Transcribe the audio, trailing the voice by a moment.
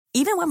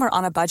Even when we're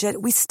on a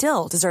budget, we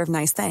still deserve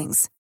nice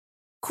things.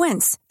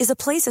 Quince is a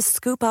place to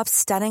scoop up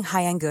stunning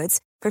high-end goods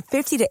for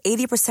 50 to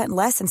 80%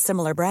 less than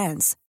similar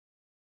brands.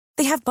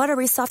 They have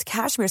buttery soft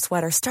cashmere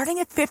sweaters starting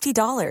at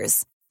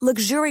 $50,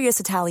 luxurious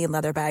Italian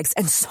leather bags,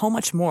 and so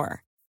much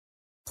more.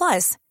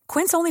 Plus,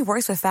 Quince only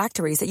works with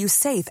factories that use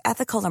safe,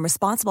 ethical, and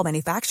responsible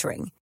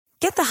manufacturing.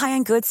 Get the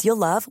high-end goods you'll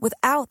love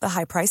without the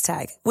high price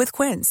tag with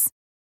Quince.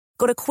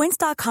 Go to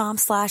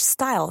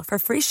quince.com/style for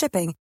free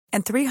shipping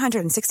and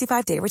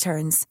 365-day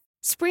returns.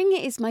 Spring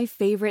is my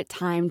favorite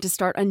time to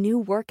start a new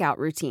workout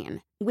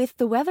routine. With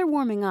the weather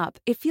warming up,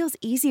 it feels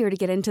easier to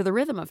get into the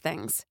rhythm of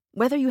things.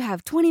 Whether you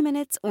have 20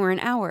 minutes or an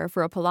hour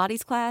for a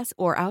Pilates class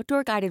or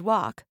outdoor guided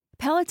walk,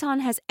 Peloton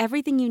has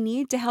everything you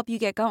need to help you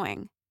get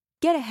going.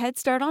 Get a head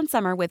start on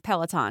summer with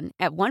Peloton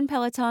at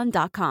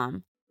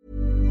onepeloton.com.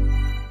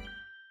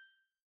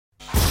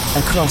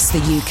 Across the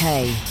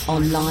UK,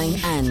 online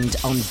and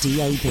on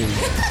DAB.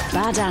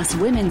 Badass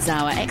Women's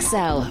Hour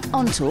XL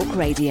on Talk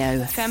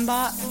Radio.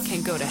 Fembot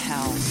can go to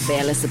hell.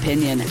 Fearless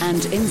opinion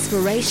and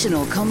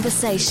inspirational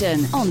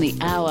conversation on the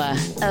hour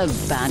of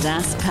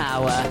Badass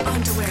Power.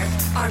 Underwear,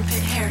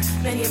 armpit hair,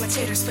 many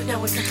imitators, but no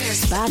one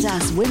compares.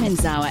 Badass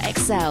Women's Hour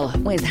XL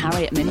with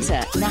Harriet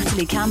Minter,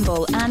 Natalie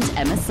Campbell and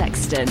Emma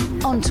Sexton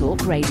on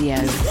Talk Radio.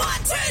 1, 2,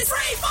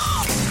 3, 4!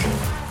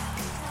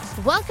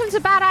 Welcome to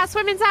Badass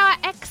Women's Hour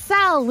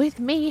XL with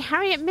me,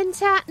 Harriet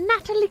Minter,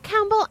 Natalie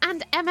Campbell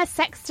and Emma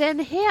Sexton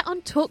here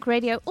on Talk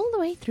Radio all the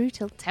way through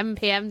till 10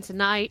 p.m.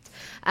 tonight.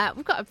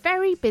 We've got a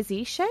very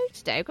busy show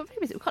today.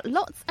 We've got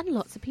lots and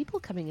lots of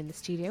people coming in the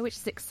studio, which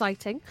is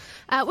exciting.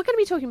 We're going to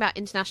be talking about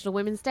International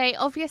Women's Day.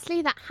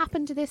 Obviously, that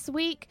happened this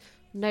week.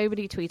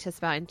 Nobody tweet us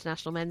about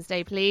International Men's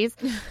Day, please.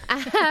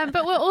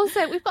 But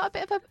we've got a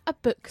bit of a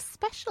book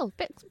special.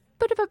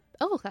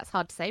 That's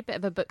hard to say. Bit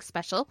of a book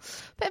special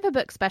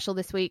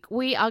this week.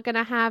 We are going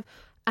to have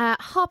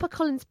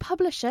HarperCollins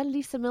publisher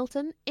Lisa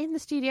Milton in the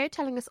studio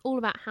telling us all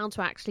about how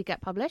to actually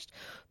get published.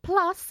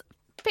 Plus,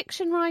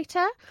 fiction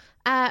writer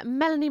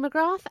Melanie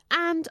McGrath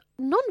and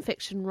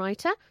non-fiction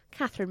writer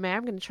Catherine Mayer.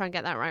 I'm going to try and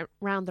get that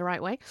round the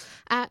right way.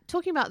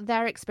 Talking about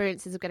their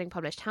experiences of getting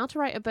published, how to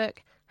write a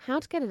book, how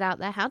to get it out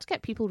there, how to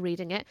get people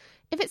reading it.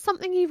 If it's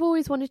something you've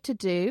always wanted to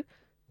do,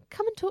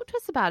 come and talk to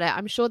us about it.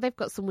 I'm sure they've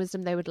got some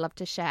wisdom they would love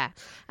to share.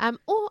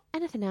 Or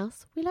anything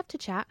else. We love to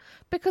chat.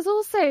 Because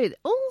also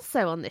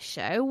on this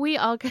show, we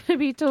are going to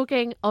be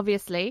talking,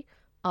 obviously,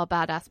 our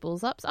badass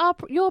balls ups,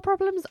 your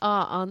problems,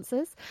 our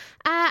answers.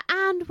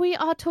 And we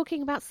are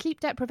talking about sleep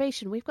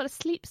deprivation. We've got a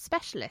sleep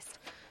specialist.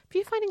 If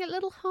you're finding it a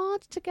little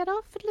hard to get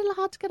off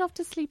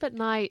to sleep at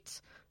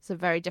night. It's a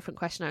very different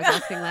question I was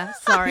asking there.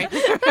 Sorry. Hard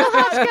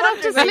to get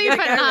off to sleep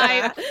at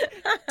night.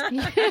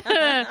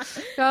 Yeah.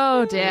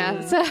 Oh,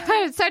 dear. So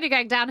it's only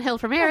going downhill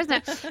from here, isn't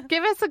it?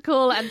 Give us a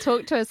call and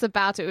talk to us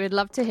about it. We'd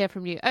love to hear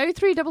from you.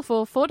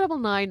 0344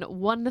 499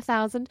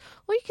 1000.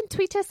 Or you can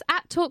tweet us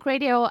at Talk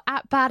Radio or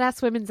at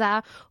Badass Women's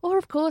Hour. Or,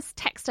 of course,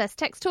 text us.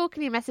 Text Talk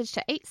and your message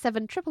to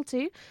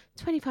 87222.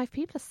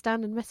 25p plus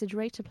standard message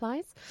rate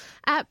applies.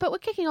 But we're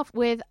kicking off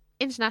with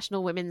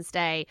International Women's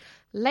Day.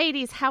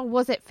 Ladies, how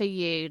was it for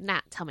you?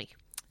 Nat, tell me.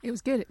 It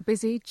was good.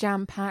 Busy,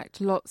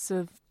 jam-packed, lots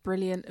of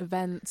brilliant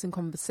events and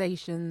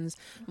conversations.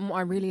 And what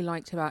I really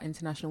liked about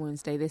International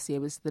Women's Day this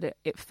year was that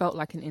it felt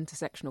like an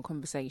intersectional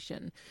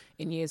conversation.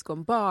 In years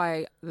gone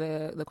by,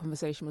 the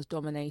conversation was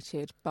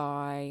dominated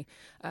by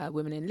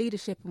women in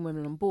leadership and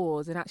women on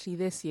boards. And actually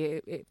this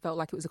year, it felt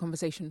like it was a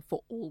conversation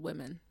for all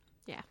women.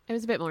 Yeah, it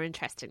was a bit more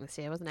interesting this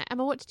year, wasn't it?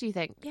 Emma, what did you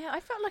think? Yeah, I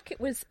felt like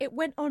it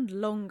went on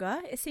longer.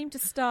 It seemed to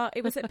start,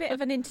 it was a bit of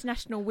an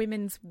International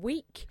Women's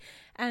Week.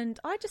 And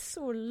I just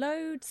saw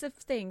lots of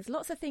things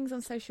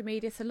on social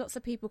media. So lots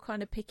of people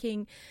kind of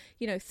picking,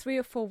 3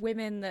 or 4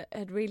 women that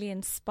had really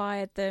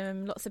inspired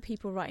them. Lots of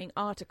people writing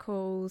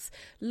articles,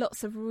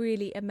 lots of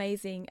really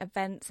amazing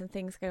events and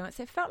things going on.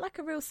 So it felt like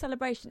a real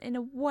celebration in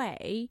a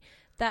way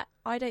that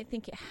I don't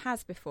think it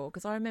has before.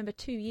 Because I remember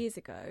 2 years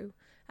ago,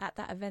 at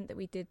that event that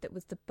we did that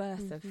was the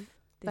birth of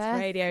this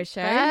radio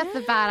show. Birth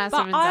of Badass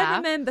Women's Hour. I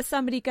remember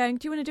somebody going,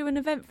 do you want to do an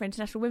event for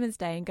International Women's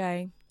Day? And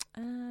going,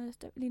 I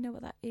don't really know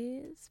what that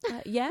is.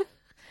 Yeah.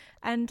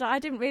 And I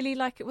didn't really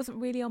it wasn't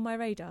really on my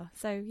radar.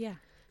 So, yeah.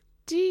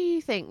 Do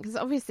you think, because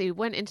obviously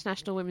when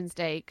International Women's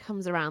Day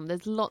comes around,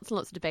 there's lots and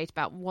lots of debate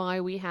about why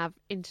we have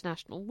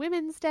International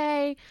Women's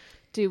Day.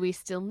 Do we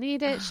still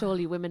need it?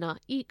 Surely women are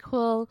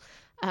equal.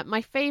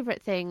 My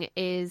favourite thing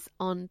is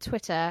on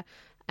Twitter,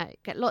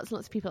 get lots and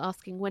lots of people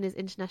asking when is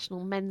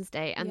International Men's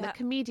Day, and the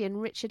comedian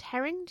Richard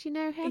Herring, do you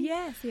know him?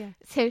 Yes, yeah.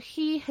 So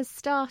he has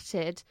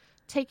started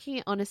taking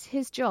it on as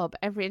his job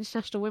every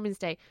International Women's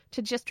Day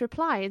to just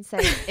reply and say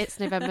it's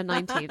November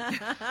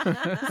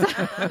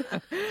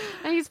 19th.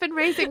 And he's been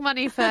raising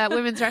money for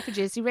women's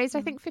refugees. He raised,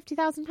 I think,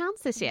 £50,000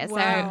 this year.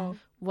 Wow. So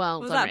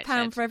well was done, that Richard.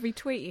 pound for every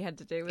tweet he had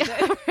to do, was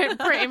it?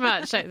 Pretty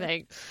much, I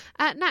think.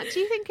 Nat, do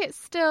you think it's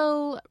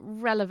still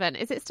relevant?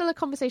 Is it still a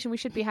conversation we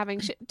should be having?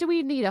 Do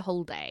we need a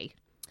whole day?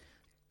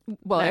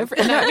 Well, we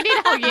need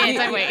a whole year,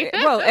 don't we?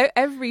 Well,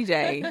 every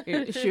day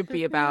it should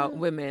be about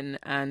women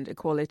and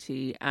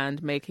equality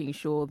and making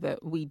sure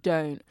that we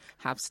don't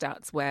have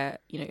stats where,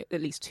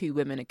 at least 2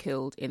 women are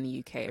killed in the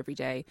UK every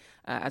day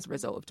as a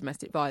result of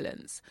domestic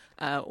violence,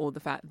 or the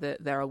fact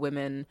that there are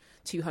women,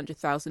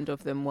 200,000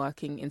 of them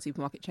working in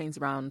supermarket chains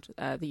around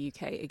the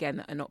UK, again,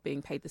 that are not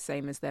being paid the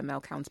same as their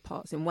male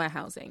counterparts in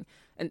warehousing.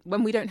 And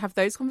when we don't have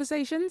those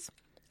conversations,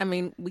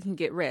 we can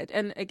get rid.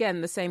 And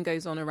again, the same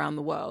goes on around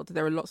the world.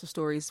 There are lots of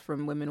stories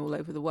from women all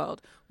over the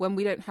world. When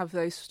we don't have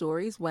those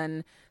stories,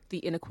 when the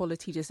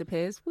inequality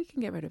disappears, we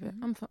can get rid of it.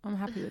 I'm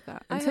happy with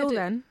that. Until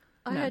then...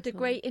 I heard a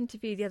great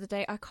interview the other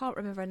day. I can't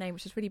remember her name,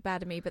 which is really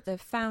bad of me, but the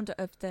founder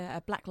of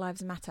the Black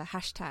Lives Matter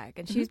hashtag,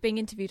 and she was being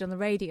interviewed on the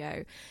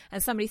radio,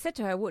 and somebody said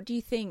to her, what do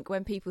you think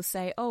when people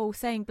say,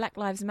 saying Black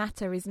Lives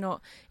Matter is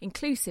not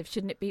inclusive,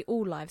 shouldn't it be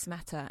all lives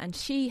matter? And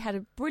she had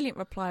a brilliant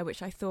reply,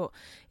 which I thought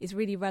is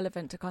really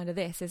relevant to kind of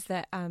this, is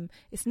that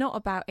it's not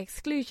about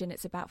exclusion,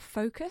 it's about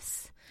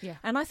focus. Yeah.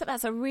 And I thought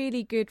that's a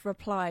really good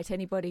reply to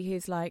anybody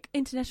who's like,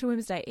 International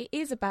Women's Day, it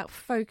is about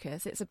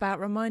focus. It's about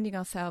reminding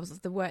ourselves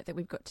of the work that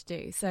we've got to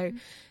do. So,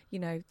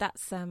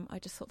 that's, I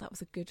just thought that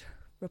was a good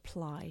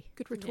reply.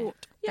 Good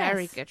retort. Yeah.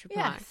 Very good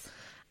reply. Yes.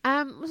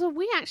 So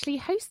we actually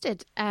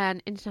hosted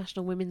an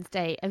International Women's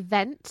Day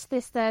event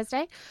this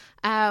Thursday.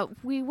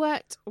 We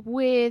worked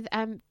with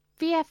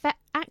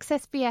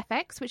Access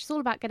VFX, which is all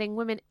about getting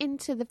women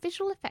into the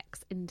visual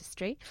effects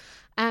industry,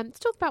 to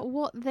talk about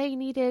what they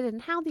needed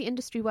and how the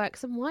industry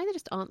works and why there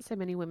just aren't so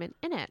many women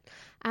in it.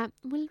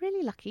 We're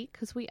really lucky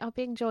because we are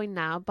being joined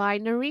now by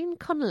Noreen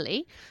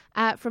Connolly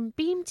from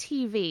Beam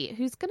TV,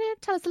 who's going to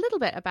tell us a little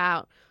bit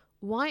about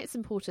why it's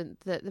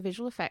important that the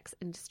visual effects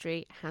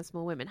industry has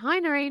more women. Hi,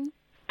 Noreen.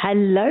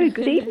 Hello,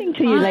 good evening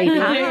to you,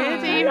 ladies.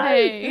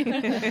 Good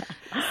evening.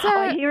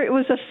 I hear it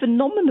was a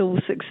phenomenal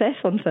success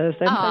on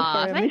Thursday.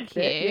 I'm so sorry I missed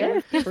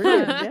it. Yes,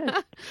 brilliant.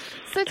 Yes.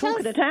 So talk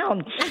of the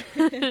town.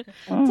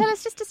 Tell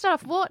us, just to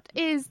start off,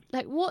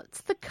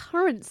 what's the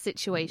current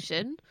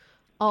situation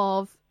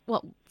of,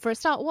 for a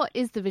start, what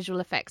is the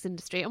visual effects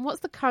industry, and what's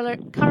the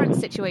current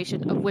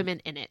situation of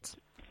women in it?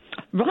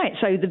 Right,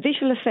 so the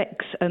visual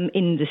effects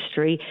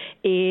industry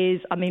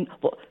is,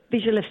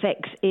 visual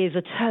effects is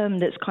a term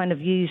that's kind of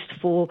used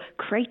for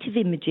creative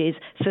images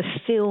for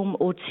film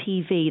or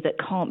TV that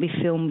can't be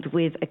filmed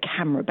with a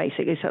camera,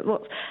 basically. So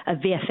what a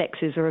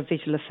VFX is, or a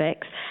visual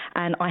effects.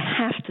 And I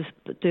have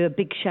to do a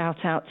big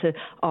shout out to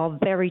our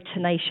very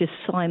tenacious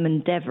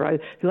Simon Devereux,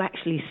 who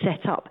actually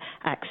set up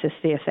Access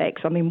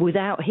VFX.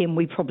 Without him,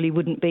 we probably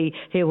wouldn't be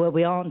here where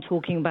we are and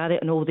talking about it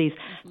and all these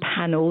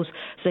panels.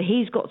 So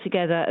he's got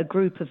together a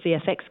group of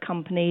VFX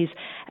companies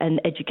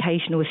and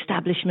educational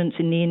establishments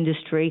in the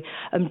industry,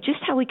 just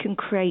how we can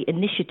create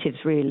initiatives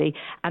really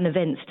and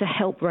events to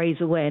help raise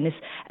awareness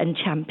and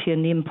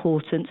champion the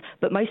importance,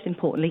 but most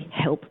importantly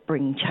help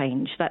bring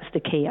change. That's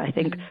the key, I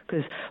think,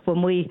 because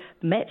when we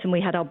met and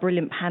we had our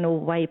brilliant panel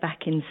way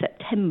back in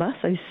September,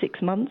 so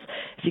 6 months,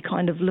 if you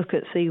kind of look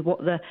at see what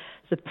the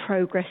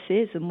progress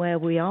is and where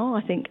we are,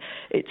 I think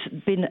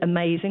it's been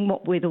amazing,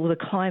 what with all the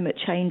climate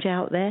change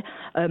out there.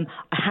 I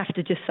have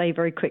to just say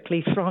very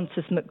quickly,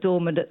 Frances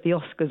McDormand at the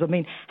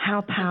Oscars,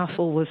 how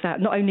powerful was that?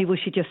 Not only was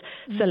she just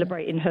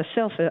celebrating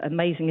herself, an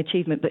amazing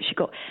achievement, but she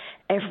got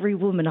every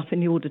woman up in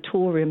the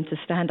auditorium to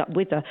stand up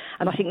with her.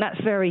 And I think that's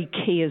very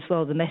key as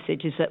well. The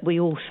message is that we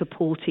all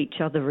support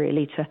each other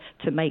really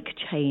to make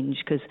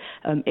change, because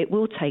it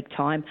will take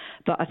time.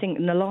 But I think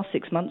in the last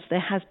 6 months there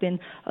has been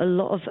a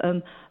lot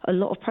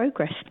of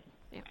progress.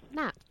 Yeah.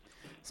 Nat.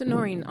 So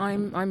Noreen,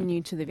 I'm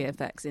new to the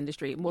VFX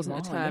industry. It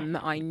wasn't a term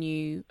that I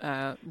knew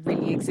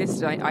really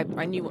existed.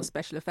 I knew what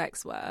special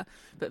effects were,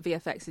 but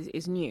VFX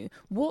is new.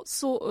 What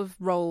sort of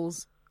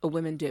roles are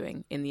women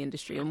doing in the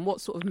industry, and what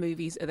sort of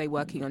movies are they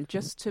working on,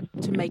 just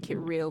to make it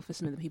real for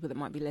some of the people that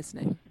might be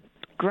listening?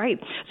 Great.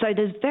 So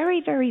there's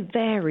very, very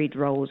varied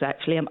roles,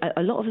 actually.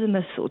 A lot of them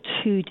are sort of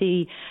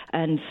 2D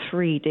and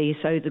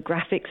 3D, so the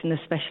graphics and the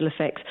special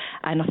effects.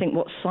 And I think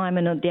what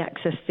Simon and the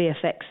Access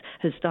VFX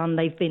has done,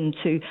 they've been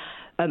to...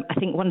 I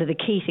think one of the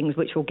key things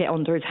which we'll get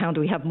onto is how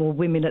do we have more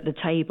women at the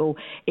table,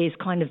 is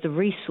kind of the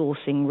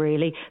resourcing,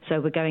 really.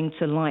 So we're going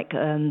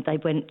to, they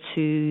went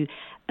to...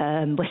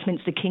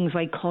 Westminster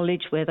Kingsway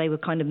College, where they were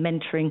kind of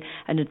mentoring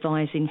and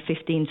advising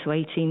 15 to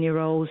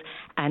 18-year-olds,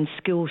 and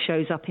Skill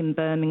shows up in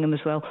Birmingham as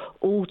well,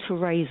 all to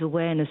raise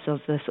awareness of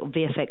the sort of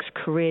VFX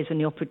careers and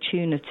the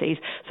opportunities.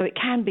 So it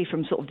can be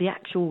from sort of the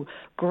actual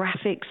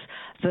graphics,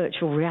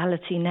 virtual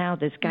reality now,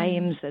 there's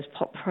games, there's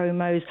pop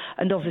promos,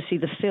 and obviously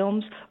the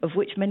films, of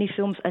which many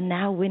films are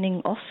now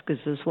winning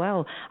Oscars as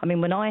well.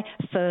 When I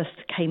first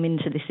came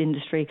into this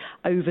industry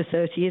over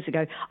 30 years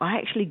ago, I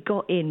actually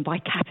got in by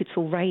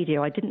Capital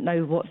Radio. I didn't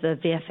know what the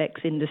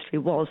VFX industry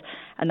was,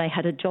 and they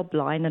had a job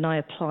line, and I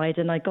applied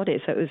and I got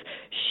it, so it was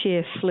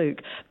sheer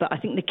fluke. But I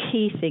think the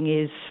key thing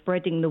is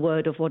spreading the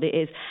word of what it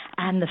is,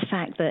 and the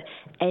fact that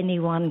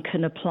anyone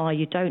can apply.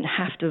 You don't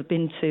have to have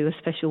been to a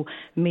special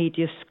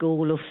media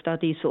school or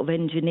study sort of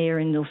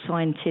engineering or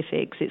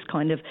scientifics.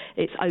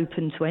 It's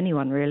open to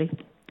anyone, really.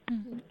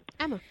 Mm-hmm.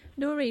 Emma.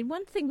 Noreen,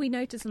 one thing we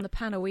noticed on the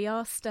panel, we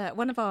asked,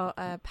 one of our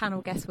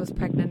panel guests was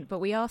pregnant, but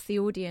we asked the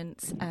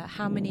audience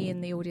how many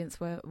in the audience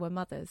were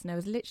mothers, and there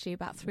was literally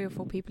about 3 or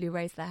 4 people who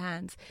raised their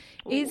hands.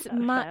 Is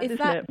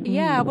that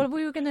yeah, well,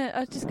 I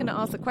was just going to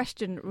ask the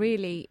question,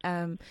 really,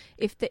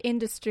 if the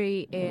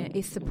industry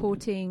is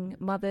supporting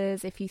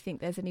mothers, if you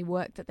think there's any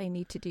work that they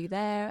need to do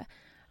there.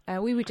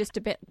 We were just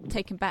a bit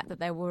taken back that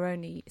there were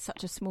only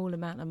such a small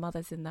amount of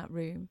mothers in that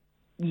room.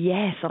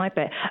 Yes, I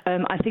bet.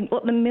 I think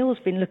what the Mill's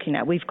been looking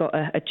at, we've got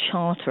a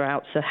charter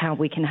out so how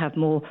we can have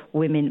more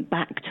women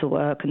back to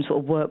work and sort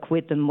of work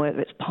with them,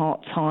 whether it's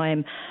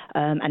part-time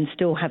and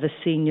still have a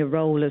senior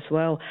role as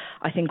well.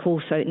 I think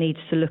also it needs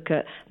to look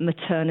at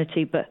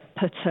maternity but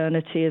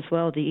paternity as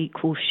well, the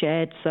equal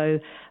shared, so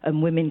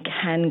women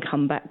can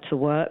come back to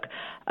work.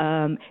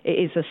 It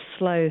is a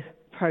slow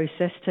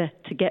process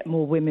to get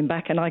more women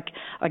back, and I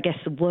guess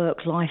the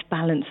work-life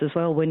balance as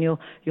well when you're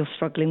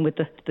struggling with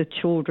the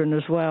children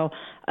as well.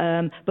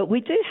 But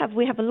we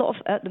have a lot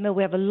of, at the Mill,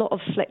 we have a lot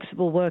of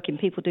flexible working.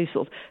 People do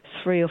sort of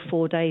 3 or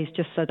 4 days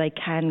just so they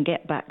can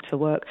get back to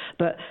work.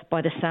 But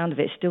by the sound of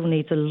it, still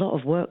needs a lot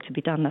of work to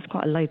be done. That's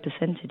quite a low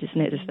percentage, isn't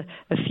it? Just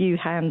a few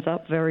hands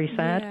up, very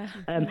sad.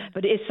 Yeah.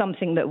 But it is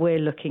something that we're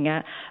looking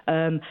at.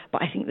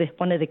 But I think that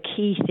one of the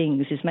key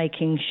things is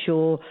making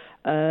sure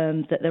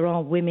that there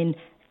are women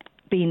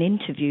being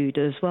interviewed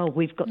as well.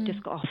 We've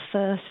just got our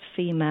first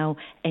female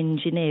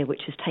engineer,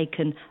 which has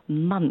taken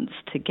months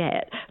to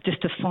get,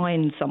 just to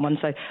find someone.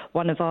 So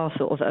one of our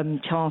sort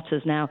of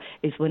charters now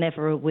is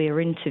whenever we're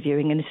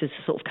interviewing, and this is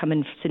sort of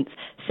coming since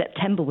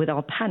September with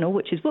our panel,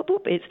 which is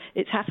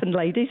it's happened,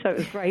 ladies, so it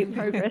was great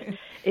progress,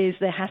 is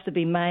there has to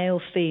be male,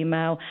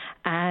 female,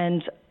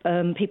 and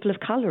people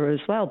of colour as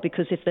well,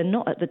 because if they're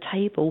not at the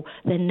table,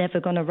 they're never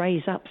going to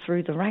raise up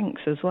through the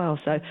ranks as well.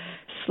 So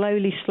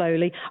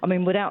slowly, I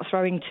mean, without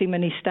throwing too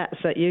many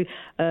stats at you,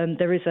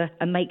 there is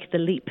a Make the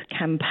Leap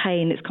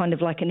campaign. It's kind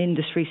of like an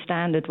industry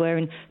standard where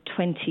in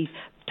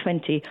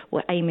 2020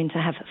 we're aiming to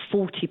have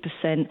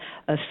 40%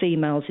 of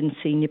females in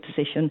senior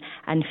position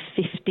and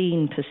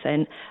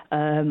 15%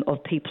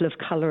 of people of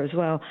colour as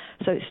well.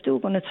 So it's still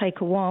going to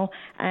take a while,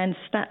 and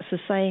stats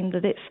are saying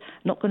that it's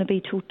not going to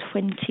be till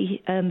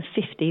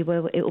 2050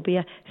 where it will be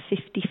a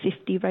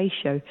 50-50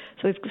 ratio.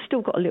 So we've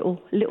still got a little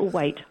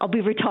wait. I'll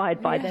be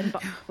retired by then,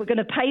 but we're going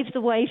to pave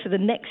the way for the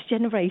next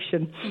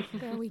generation.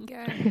 There we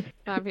go.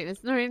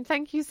 Fabulous. Noreen,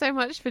 thank you so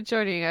much for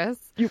joining us.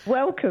 You're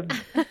welcome.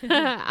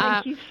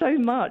 Thank you so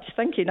much.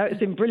 Thank you. No, it's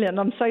been brilliant.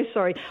 I'm so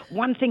sorry.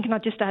 One thing can I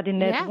just add in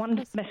there? Yeah,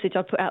 one message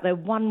I put out there,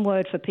 one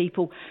word for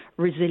people: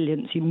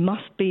 resilience. You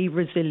must be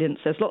resilient.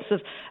 There's lots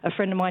of, a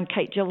friend of mine,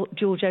 Kate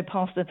Giorgio,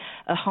 passed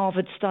a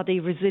Harvard study,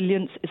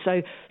 resilience.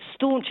 So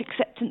staunch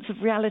acceptance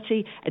of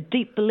reality, a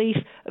deep belief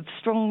of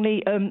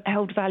strongly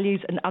held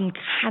values, and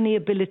uncanny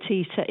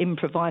ability to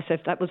improvise. So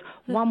if that was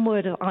one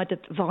word I'd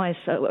advise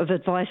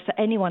for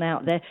anyone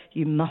out there,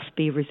 you must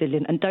be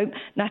resilient. And don't,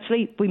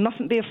 Natalie, we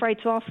mustn't be afraid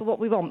to ask for what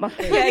we want, must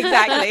we? Yeah,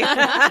 exactly.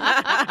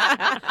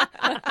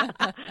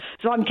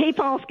 So I'm keep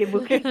asking,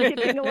 we'll keep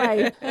chipping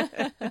away.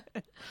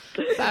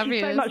 Thank you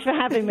so much for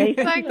having me.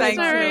 Thanks,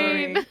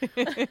 Noreen.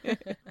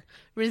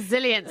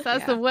 Resilience,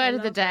 that's the word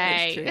of the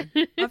day.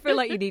 I feel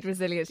like you need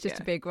resilience just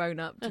to be a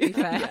grown-up, to be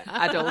fair.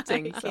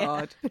 Adulting's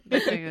hard.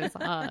 Adulting is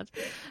hard.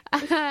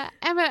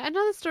 Emma,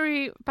 another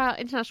story about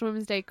International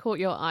Women's Day caught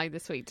your eye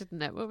this week,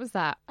 didn't it? What was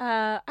that?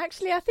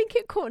 Actually, I think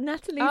it caught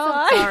Natalie's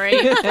eye. Sorry.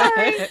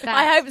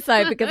 I hope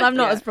so, because I'm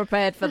not as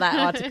prepared for that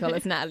article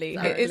as Natalie.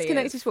 It's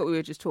connected to what we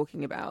were just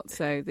talking about.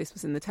 So this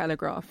was in the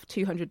Telegraph.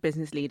 200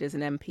 business leaders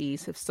and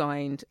MPs have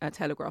signed a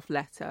Telegraph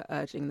letter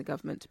urging the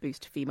government to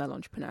boost female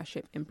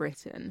entrepreneurship in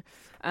Britain.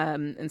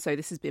 And so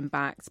this has been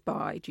backed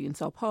by June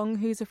Sarpong,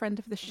 who's a friend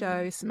of the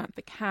show,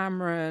 Samantha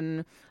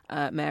Cameron,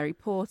 Mary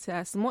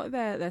Portas. And what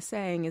they're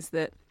saying is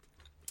that,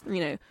 you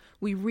know,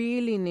 we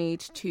really need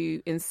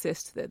to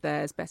insist that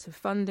there's better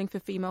funding for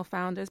female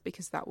founders,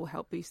 because that will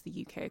help boost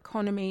the UK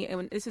economy.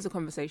 And this is a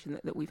conversation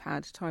that we've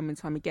had time and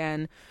time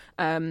again.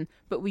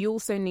 But we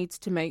also need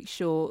to make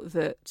sure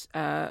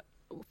that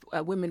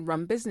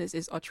women-run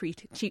businesses are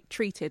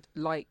treated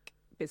like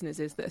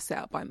businesses that are set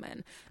up by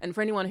men. And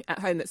for anyone at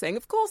home that's saying,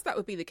 of course that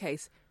would be the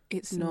case,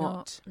 it's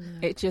not. No.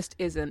 It just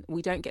isn't.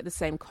 We don't get the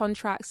same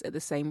contracts at the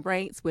same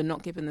rates. We're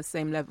not given the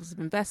same levels of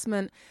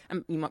investment.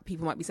 And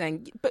people might be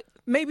saying, but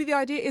maybe the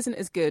idea isn't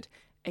as good.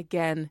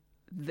 Again,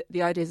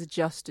 the ideas are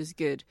just as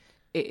good.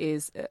 It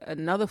is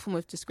another form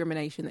of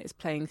discrimination that is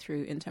playing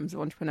through in terms of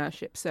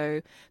entrepreneurship.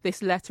 So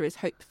this letter is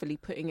hopefully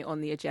putting it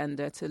on the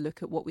agenda to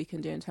look at what we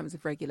can do in terms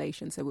of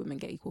regulation so women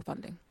get equal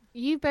funding.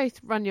 You both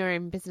run your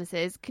own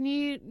businesses. Can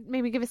you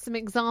maybe give us some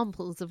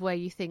examples of where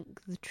you think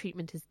the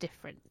treatment is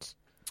different?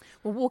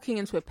 Well, walking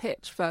into a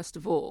pitch, first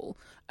of all,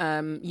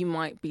 you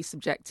might be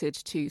subjected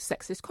to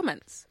sexist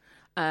comments.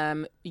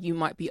 You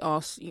might be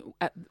asked,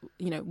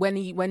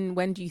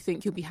 when do you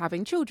think you'll be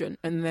having children?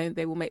 And then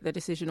they will make their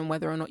decision on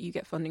whether or not you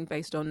get funding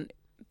based on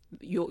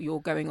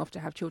you're going off to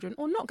have children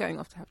or not going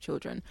off to have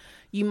children.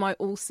 You might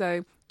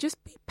also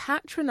just be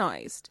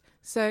patronised.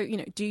 So, you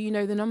know, do you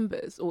know the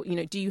numbers? Or, you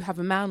know, do you have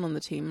a man on the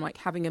team? Like,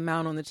 having a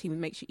man on the team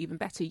makes you even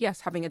better.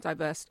 Yes, having a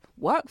diverse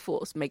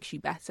workforce makes you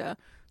better,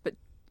 but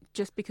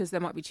just because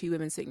there might be 2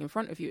 women sitting in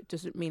front of you, it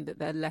doesn't mean that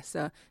they're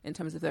lesser in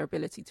terms of their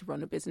ability to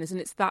run a business. And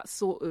it's that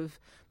sort of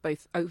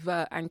both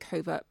overt and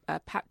covert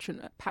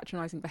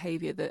patronising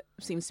behaviour that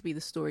seems to be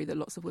the story that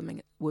lots of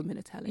women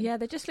are telling. Yeah,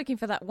 they're just looking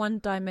for that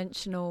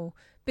one-dimensional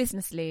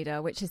business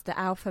leader, which is the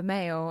alpha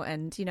male.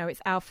 And, you know,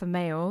 it's alpha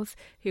males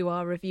who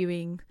are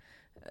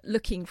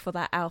looking for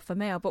that alpha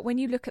male. But when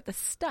you look at the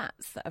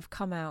stats that have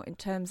come out in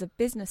terms of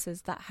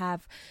businesses that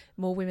have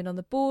more women on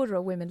the board or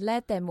are women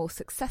led, they're more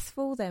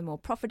successful, they're more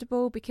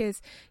profitable, because,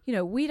 you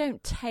know, we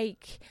don't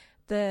take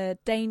the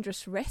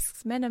dangerous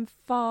risks. Men are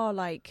far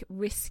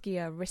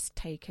riskier risk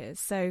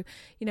takers. So,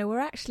 you know, we're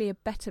actually a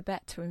better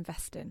bet to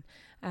invest in.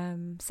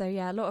 So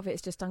yeah, a lot of it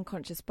is just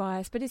unconscious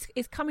bias, but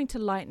it's coming to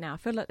light now. I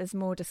feel like there's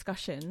more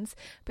discussions,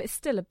 but it's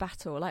still a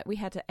battle. Like we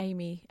had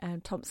Amy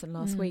Thompson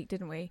last week,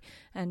 didn't we?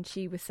 And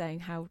she was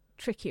saying how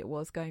tricky it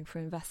was going for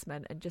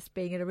investment and just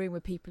being in a room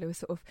with people who are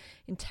sort of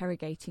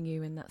interrogating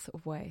you in that sort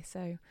of way.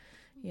 So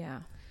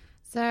yeah.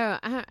 So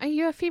are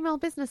you a female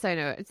business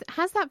owner?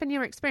 Has that been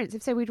your experience?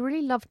 If so, we'd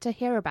really love to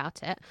hear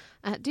about it.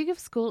 Do give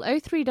us a call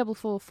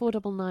 0344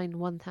 499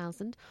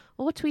 1000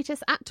 or tweet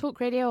us at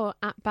Talk Radio or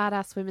at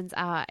Badass Women's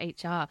Hour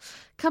HR.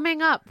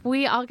 Coming up,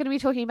 we are going to be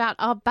talking about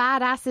our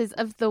badasses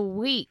of the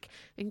week,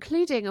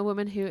 including a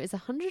woman who is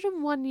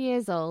 101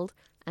 years old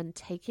and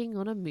taking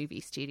on a movie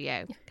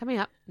studio. Coming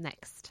up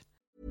next.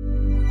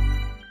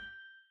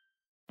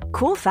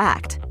 Cool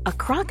fact, a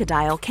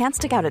crocodile can't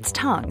stick out its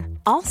tongue.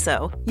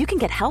 Also, you can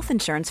get health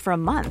insurance for a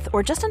month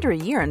or just under a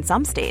year in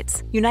some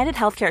states. United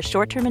Healthcare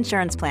short-term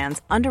insurance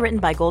plans, underwritten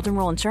by Golden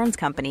Rule Insurance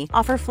Company,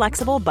 offer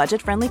flexible,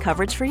 budget-friendly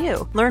coverage for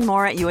you. Learn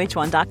more at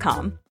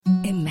UH1.com.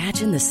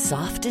 Imagine the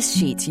softest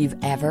sheets you've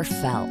ever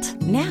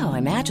felt. Now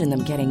imagine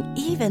them getting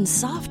even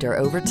softer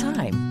over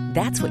time.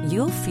 That's what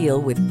you'll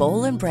feel with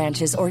Boll &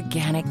 Branch's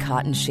organic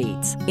cotton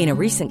sheets. In a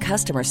recent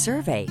customer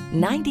survey,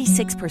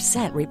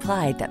 96%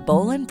 replied that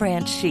Boll &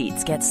 Branch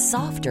sheets get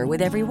softer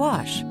with every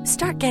wash.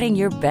 Start getting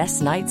your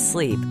best night's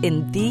sleep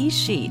in these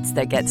sheets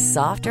that get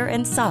softer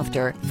and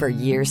softer for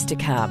years to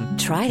come.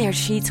 Try their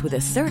sheets with a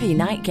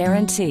 30-night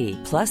guarantee.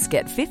 Plus,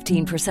 get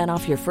 15%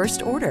 off your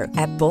first order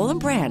at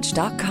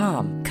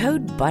bollandbranch.com.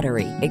 Code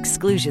BUTTERY.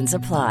 Exclusions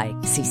apply.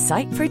 See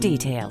site for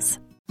details.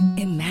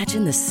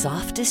 Imagine the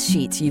softest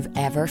sheets you've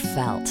ever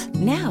felt.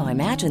 Now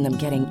imagine them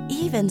getting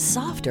even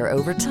softer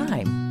over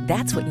time.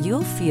 That's what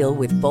you'll feel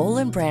with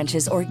Boll &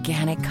 Branch's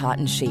organic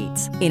cotton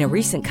sheets. In a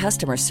recent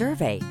customer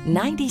survey,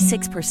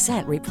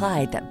 96%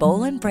 replied that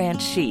Boll &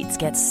 Branch sheets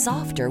get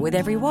softer with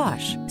every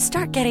wash.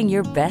 Start getting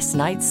your best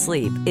night's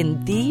sleep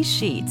in these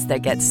sheets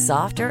that get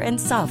softer and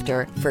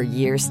softer for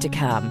years to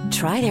come.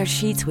 Try their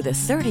sheets with a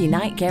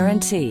 30-night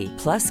guarantee.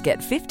 Plus, get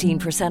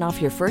 15%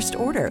 off your first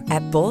order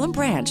at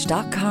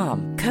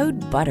bollandbranch.com. Code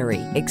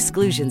BUTTERY.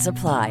 Exclusions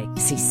apply.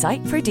 See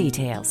site for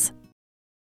details.